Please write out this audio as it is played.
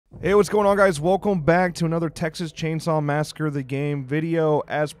Hey, what's going on, guys? Welcome back to another Texas Chainsaw Massacre the game video.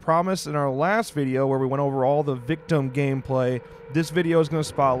 As promised in our last video where we went over all the victim gameplay, this video is going to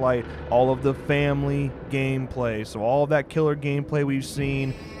spotlight all of the family gameplay. So all of that killer gameplay we've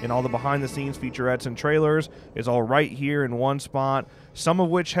seen and all the behind the scenes featurettes and trailers is all right here in one spot. Some of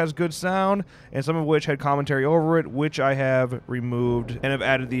which has good sound and some of which had commentary over it, which I have removed and have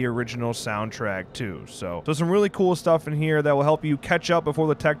added the original soundtrack too. So some really cool stuff in here that will help you catch up before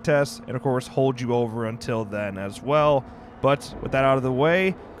the tech test and of course hold you over until then as well. But with that out of the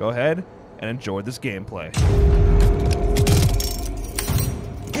way, go ahead and enjoy this gameplay.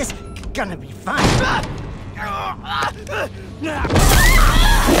 This is gonna be fun. You know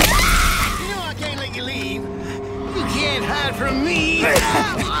I can't let you leave. You can't hide from me.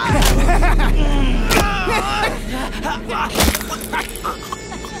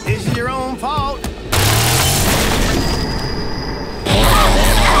 This is your own fault.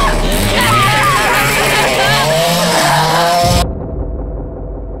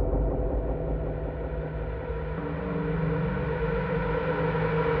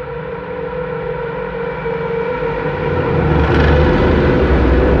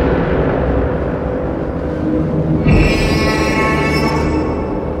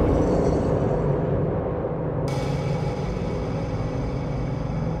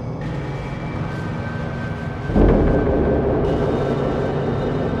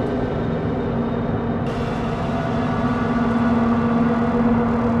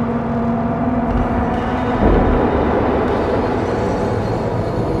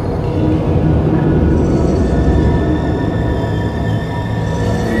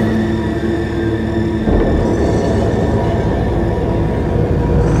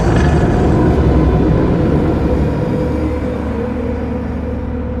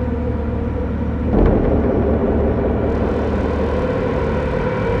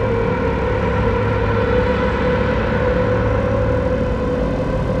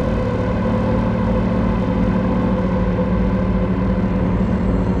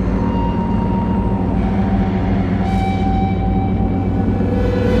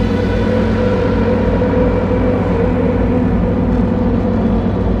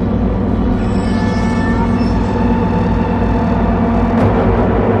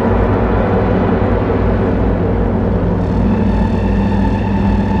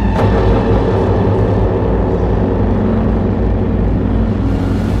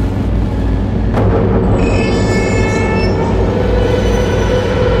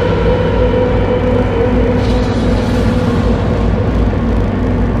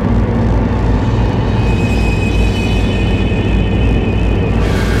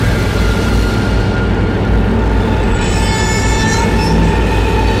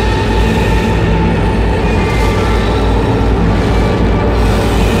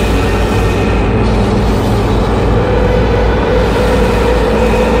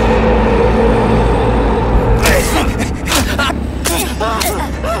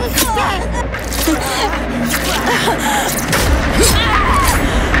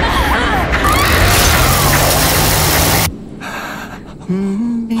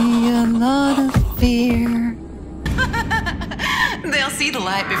 Be a lot of fear. They'll see the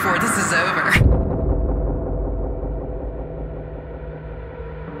light before this is over.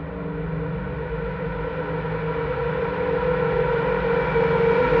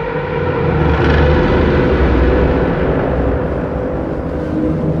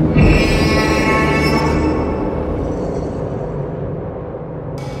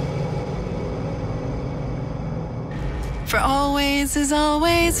 For always is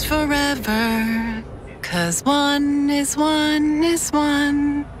always forever, 'cause one is one is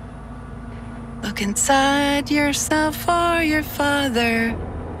one. Look inside yourself or your father.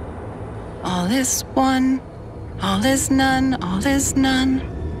 All is one, all is none, all is none,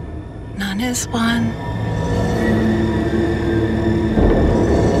 none is one.